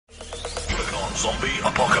Zombie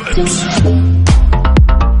apocalypse.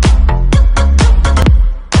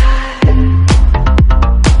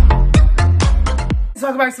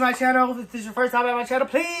 Welcome back to my channel. If this is your first time at my channel,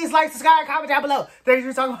 please like, subscribe, comment down below. Things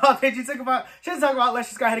you're talking about, things you talking about, shit talking about. Let's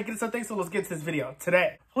just go ahead and get something. So let's get to this video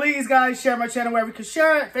today. Please, guys, share my channel wherever you can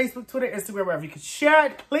share it. Facebook, Twitter, Instagram, wherever you can share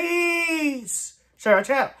it. Please share our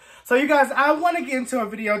channel. So, you guys, I want to get into a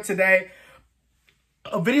video today.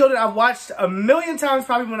 A video that I've watched a million times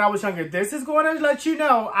probably when I was younger. This is going to let you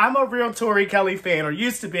know I'm a real Tori Kelly fan, or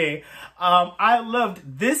used to be. I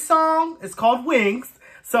loved this song. It's called Wings.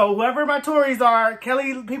 So whoever my Tories are,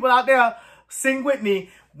 Kelly people out there, sing with me.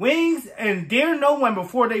 Wings and Dear No One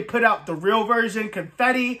before they put out the real version,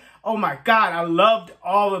 Confetti. Oh my God, I loved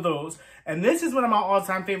all of those. And this is one of my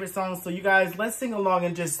all-time favorite songs. So you guys, let's sing along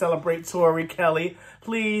and just celebrate Tori Kelly.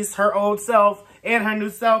 Please, her old self and her new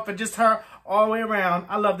self and just her all the way around.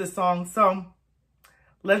 I love this song. So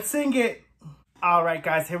let's sing it. All right,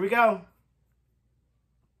 guys, here we go.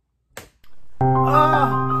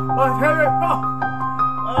 Oh, my favorite song.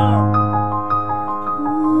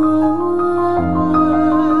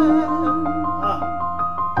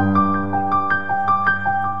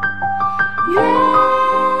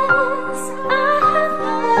 Yes, I have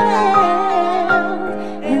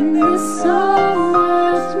lived, and there's so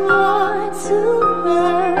much more to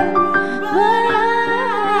learn, but I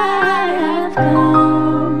have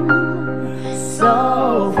come so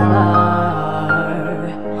far,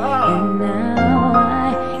 and now I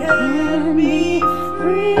can be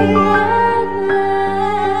free at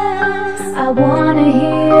last. I wanna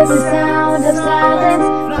hear the sound of silence,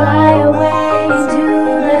 fly away into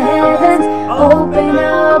the heavens, open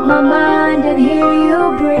up my mind and hear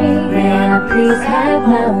you breathe. May I please have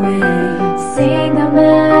my way, sing a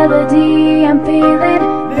melody I'm feeling,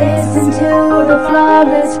 listen to the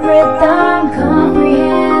flawless rhythm,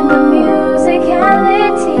 comprehend the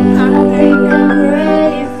musicality. I think I'm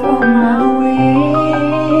ready for my wings.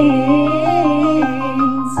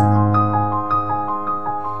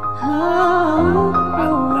 Oh, I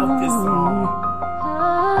love this song.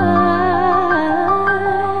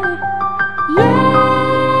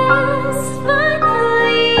 Yes,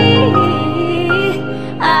 finally,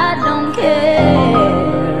 I don't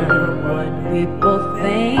care what people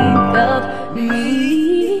think of me.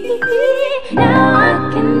 Now I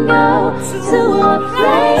can go to a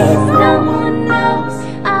place no one knows.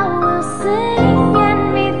 I will sing and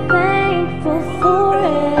be thankful for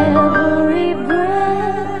every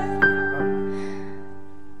breath.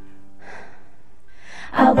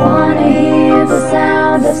 I wanna hear the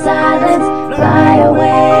sound of silence, fly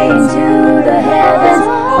away into the heavens,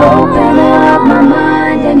 open up my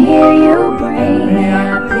mind and hear you breathe. May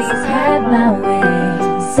I please have my way,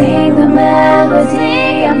 sing the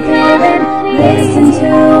melody I'm feeling, listen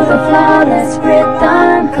to the flawless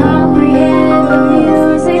rhythm, comprehend the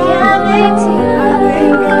musicality. I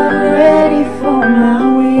think I'm ready for my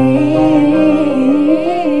wings.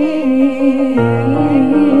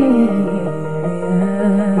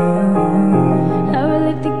 I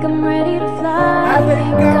really think I'm ready to fly. I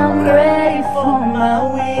think I'm ready for my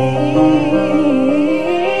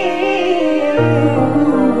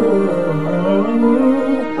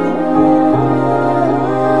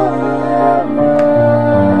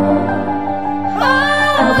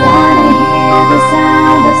I wanna hear the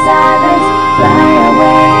sound of silence, fly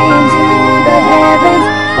away into the heavens,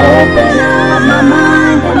 open up my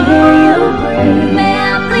mind and hear you breathe. May I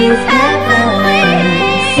please have my way,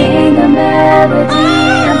 sing a melody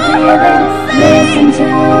I'm feeling, listen to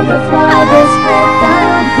the flawless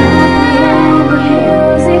rhythm, comprehend the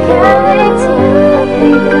musicality. I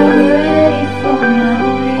think I'm ready for my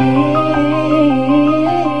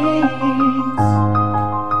wings.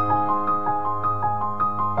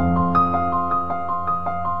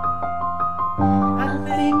 I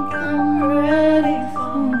think I'm ready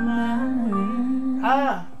for my wings.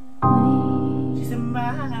 She said,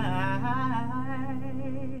 "My."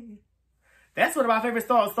 That's one of my favorite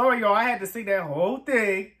songs. Sorry, y'all. I had to sing that whole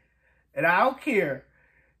thing, and I don't care.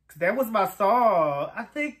 Cause that was my song. I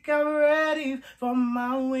think I'm ready for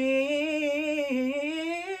my wings.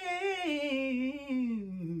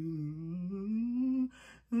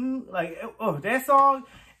 Like, oh, that song.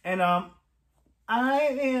 And I'm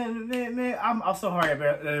also hard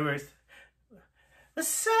about the words. But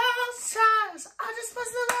sometimes I just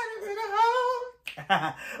must have let it in the hole.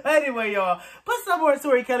 Anyway, y'all, put some more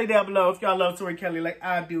Tori Kelly down below if y'all love Tori Kelly like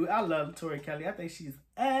I do. I love Tori Kelly. I think she's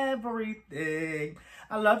everything.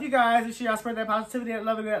 I love you guys. And sure y'all spread that positivity, that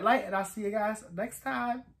love, and that light. And I'll see you guys next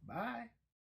time. Bye.